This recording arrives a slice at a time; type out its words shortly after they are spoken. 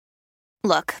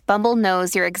Look, Bumble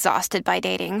knows you're exhausted by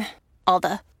dating. All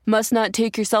the must not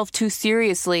take yourself too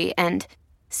seriously and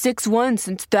 6'1"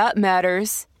 since that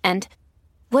matters. And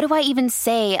what do I even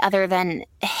say other than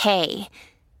hey?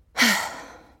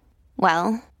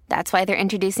 Well, that's why they're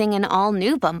introducing an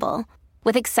all-new Bumble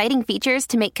with exciting features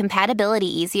to make compatibility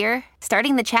easier,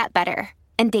 starting the chat better,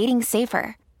 and dating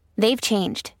safer. They've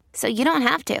changed, so you don't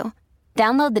have to.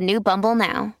 Download the new Bumble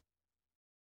now.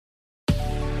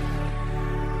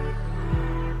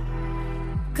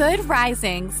 Good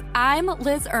risings. I'm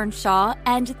Liz Earnshaw,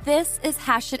 and this is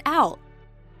Hash It Out.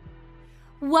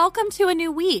 Welcome to a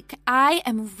new week. I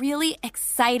am really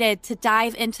excited to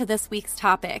dive into this week's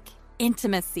topic,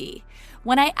 intimacy.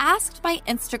 When I asked my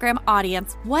Instagram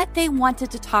audience what they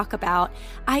wanted to talk about,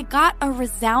 I got a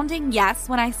resounding yes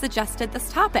when I suggested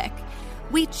this topic.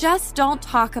 We just don't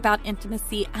talk about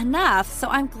intimacy enough, so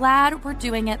I'm glad we're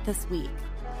doing it this week.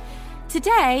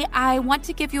 Today, I want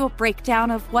to give you a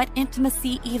breakdown of what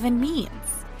intimacy even means.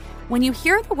 When you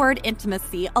hear the word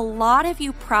intimacy, a lot of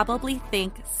you probably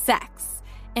think sex.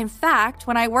 In fact,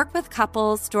 when I work with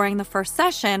couples during the first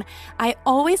session, I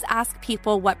always ask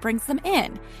people what brings them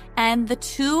in. And the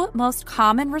two most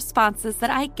common responses that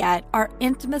I get are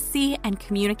intimacy and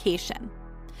communication.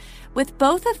 With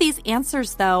both of these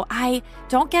answers, though, I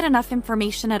don't get enough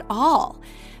information at all.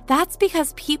 That's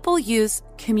because people use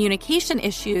communication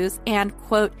issues and,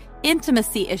 quote,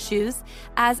 intimacy issues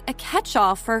as a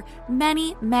catch-all for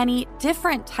many, many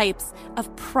different types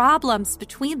of problems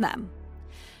between them.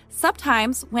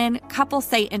 Sometimes when couples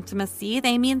say intimacy,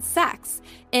 they mean sex.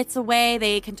 It's a way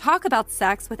they can talk about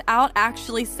sex without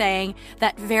actually saying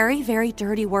that very, very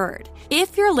dirty word.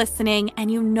 If you're listening and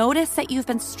you notice that you've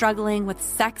been struggling with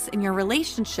sex in your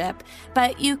relationship,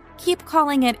 but you keep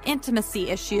calling it intimacy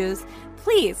issues,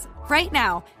 please, right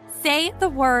now, say the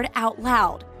word out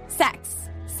loud. Sex.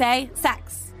 Say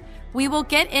sex. We will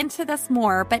get into this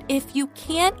more, but if you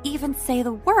can't even say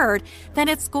the word, then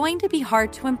it's going to be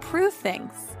hard to improve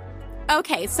things.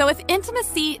 Okay, so if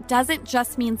intimacy doesn't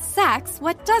just mean sex,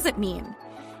 what does it mean?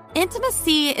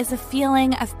 Intimacy is a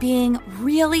feeling of being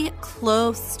really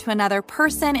close to another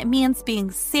person. It means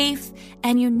being safe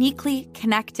and uniquely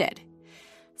connected.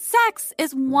 Sex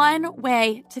is one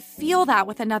way to feel that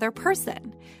with another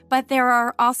person, but there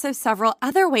are also several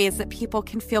other ways that people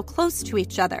can feel close to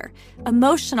each other,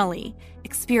 emotionally,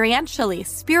 experientially,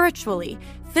 spiritually,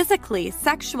 physically,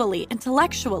 sexually,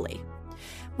 intellectually.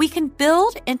 We can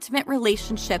build intimate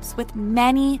relationships with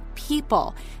many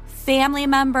people, family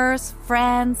members,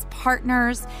 friends,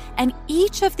 partners, and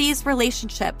each of these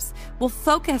relationships will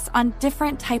focus on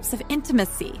different types of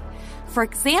intimacy. For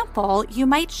example, you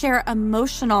might share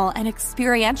emotional and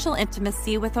experiential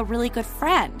intimacy with a really good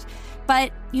friend,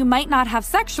 but you might not have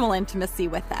sexual intimacy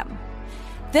with them.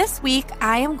 This week,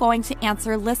 I am going to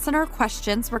answer listener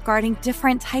questions regarding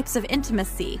different types of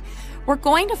intimacy. We're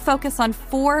going to focus on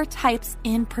 4 types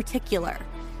in particular: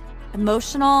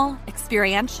 emotional,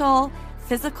 experiential,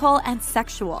 physical, and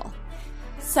sexual.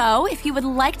 So if you would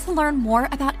like to learn more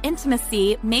about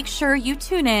intimacy, make sure you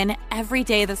tune in every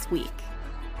day this week.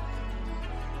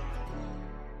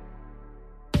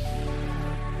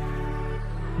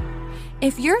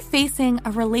 If you're facing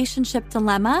a relationship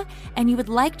dilemma and you would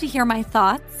like to hear my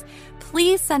thoughts,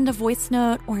 please send a voice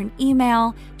note or an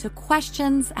email to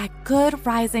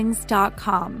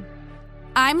questions@goodrisings.com.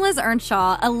 I'm Liz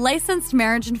Earnshaw, a licensed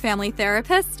marriage and family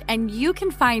therapist, and you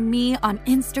can find me on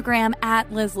Instagram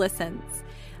 @LizListens.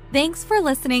 Thanks for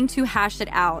listening to Hash It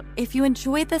Out. If you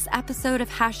enjoyed this episode of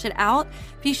Hash It Out,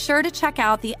 be sure to check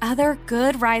out the other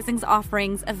Good Risings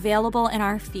offerings available in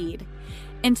our feed.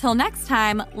 Until next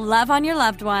time, love on your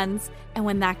loved ones, and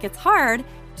when that gets hard,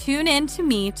 tune in to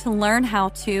me to learn how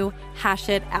to hash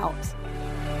it out.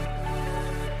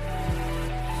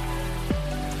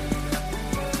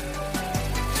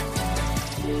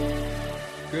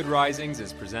 Good Risings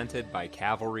is presented by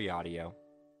Cavalry Audio.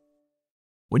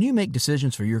 When you make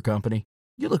decisions for your company,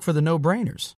 you look for the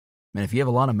no-brainers. And if you have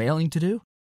a lot of mailing to do,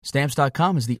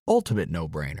 Stamps.com is the ultimate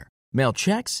no-brainer. Mail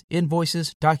checks,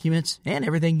 invoices, documents, and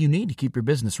everything you need to keep your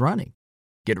business running.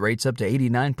 Get rates up to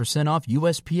 89% off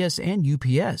USPS and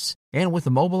UPS. And with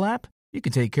the mobile app, you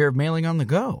can take care of mailing on the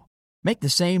go. Make the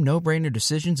same no-brainer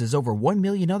decisions as over 1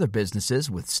 million other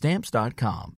businesses with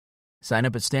Stamps.com. Sign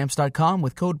up at Stamps.com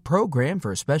with code PROGRAM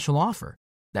for a special offer.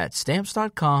 That's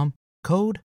Stamps.com,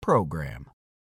 code PROGRAM.